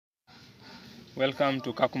Welcome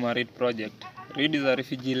to Kakuma Read Project. Read is a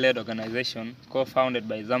refugee-led organization co-founded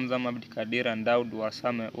by Zamzam Abdikadir and Daud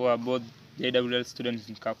Wasame, who are both JWL students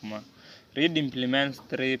in Kakuma. Read implements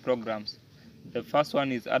 3 programs. The first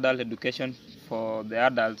one is adult education for the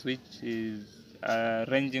adults, which is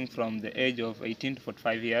ranging from the age of 18 to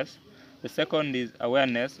 45 years. The second is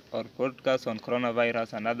awareness or podcasts on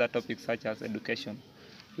coronavirus and other topics such as education.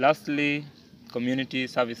 Lastly, community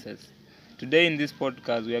services. Today in this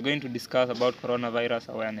podcast, we are going to discuss about coronavirus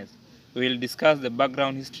awareness. We will discuss the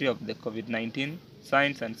background history of the COVID-19,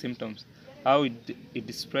 signs and symptoms, how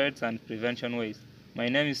it spreads and prevention ways. My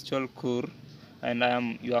name is Chol Kur and I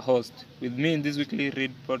am your host. With me in this weekly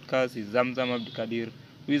Read podcast is Zamzam Abdikadir,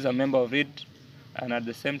 who is a member of Read and at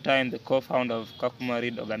the same time the co-founder of Kakuma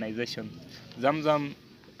Read organization. Zamzam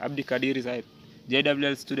Abdikadir is a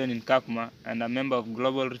JWL student in Kakuma and a member of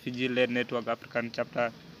Global Refugee-Led Network African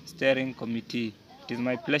Chapter Steering Committee. It is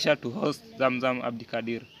my pleasure to host Zamzam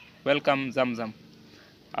Abdikadir. Welcome, Zamzam.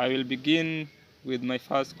 I will begin with my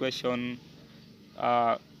first question.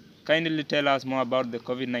 Kindly tell us more about the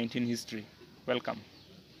COVID-19 history. Welcome.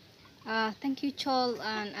 Thank you, Chol,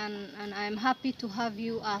 and I'm happy to have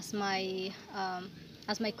you as my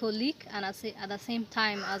colleague and at the same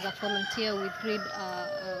time as a volunteer with Read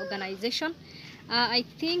organization. I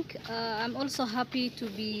think I'm also happy to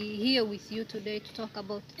be here with you today to talk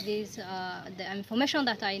about this, the information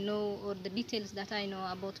that I know or the details that I know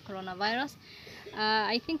about coronavirus.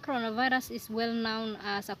 I think coronavirus is well known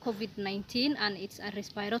as a COVID-19 and it's a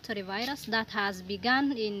respiratory virus that has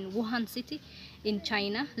begun in Wuhan city in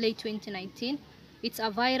China, late 2019. It's a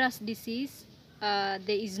virus disease. There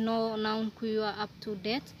is no known cure up to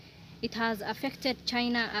date. It has affected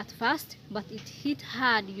China at first, but it hit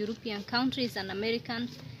hard European countries and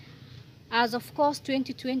Americans. As of course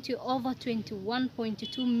 2020, over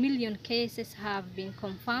 21.2 million cases have been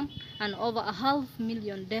confirmed and over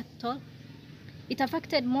 500,000 death toll. It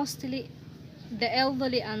affected mostly the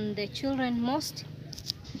elderly and the children most.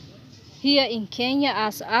 Here in Kenya,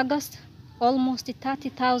 as August, almost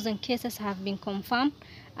 30,000 cases have been confirmed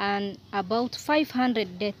and about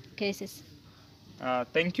 500 death cases.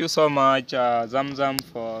 Thank you so much, Zamzam,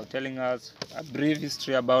 for telling us a brief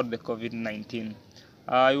history about the COVID-19.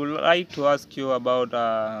 I would like to ask you about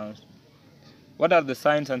what are the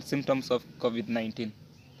signs and symptoms of COVID-19?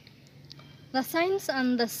 The signs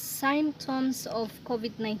and the symptoms of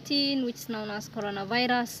COVID-19, which is known as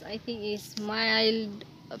coronavirus, I think is mild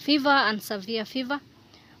fever and severe fever,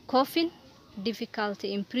 coughing,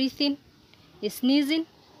 difficulty in breathing, sneezing,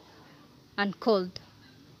 and cold.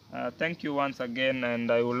 Thank you once again,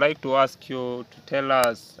 and I would like to ask you to tell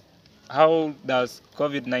us, how does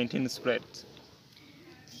COVID-19 spread?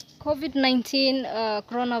 COVID-19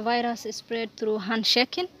 coronavirus is spread through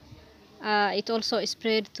handshaking. It also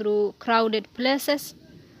spread through crowded places,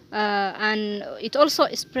 and it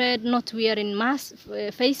also spread not wearing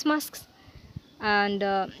face masks, and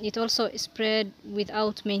it also spread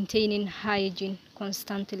without maintaining hygiene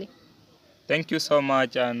constantly. Thank you so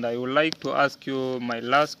much, and I would like to ask you my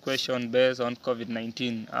last question based on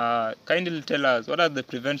COVID-19. Kindly tell us, what are the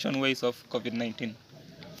prevention ways of COVID-19?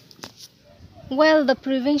 Well, the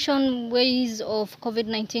prevention ways of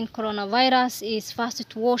COVID-19 coronavirus is first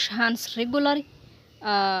to wash hands regularly,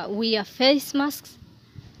 wear face masks,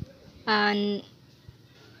 and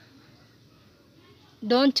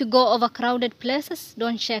don't go over crowded places,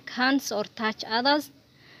 don't shake hands or touch others,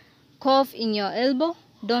 cough in your elbow,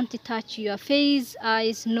 don't touch your face,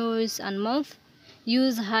 eyes, nose, and mouth.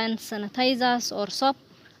 Use hand sanitizers or soap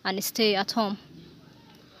and stay at home.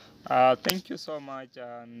 Thank you so much,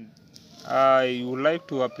 and I would like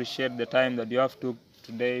to appreciate the time that you have took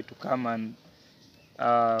today to come and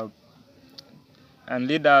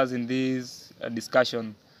lead us in this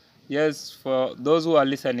discussion. Yes, for those who are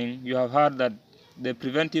listening, you have heard that the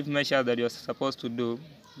preventive measure that you're supposed to do,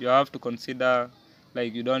 you have to consider,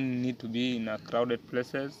 like, you don't need to be in crowded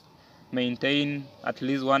places, maintain at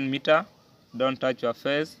least 1 meter, don't touch your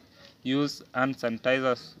face, use hand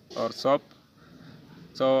sanitizers or soap.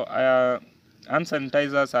 So hand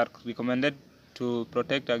sanitizers are recommended to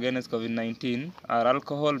protect against COVID-19, are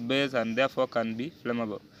alcohol based and therefore can be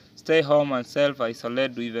flammable. Stay home and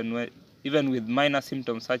self-isolate even with minor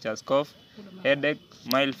symptoms such as cough, headache,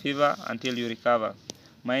 mild fever until you recover.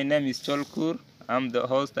 My name is Chol Kur. I'm the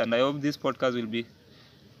host, and I hope this podcast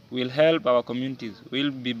will help our communities.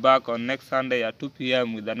 We'll be back on next Sunday at 2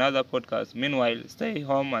 p.m. with another podcast. Meanwhile, stay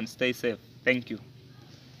home and stay safe. Thank you.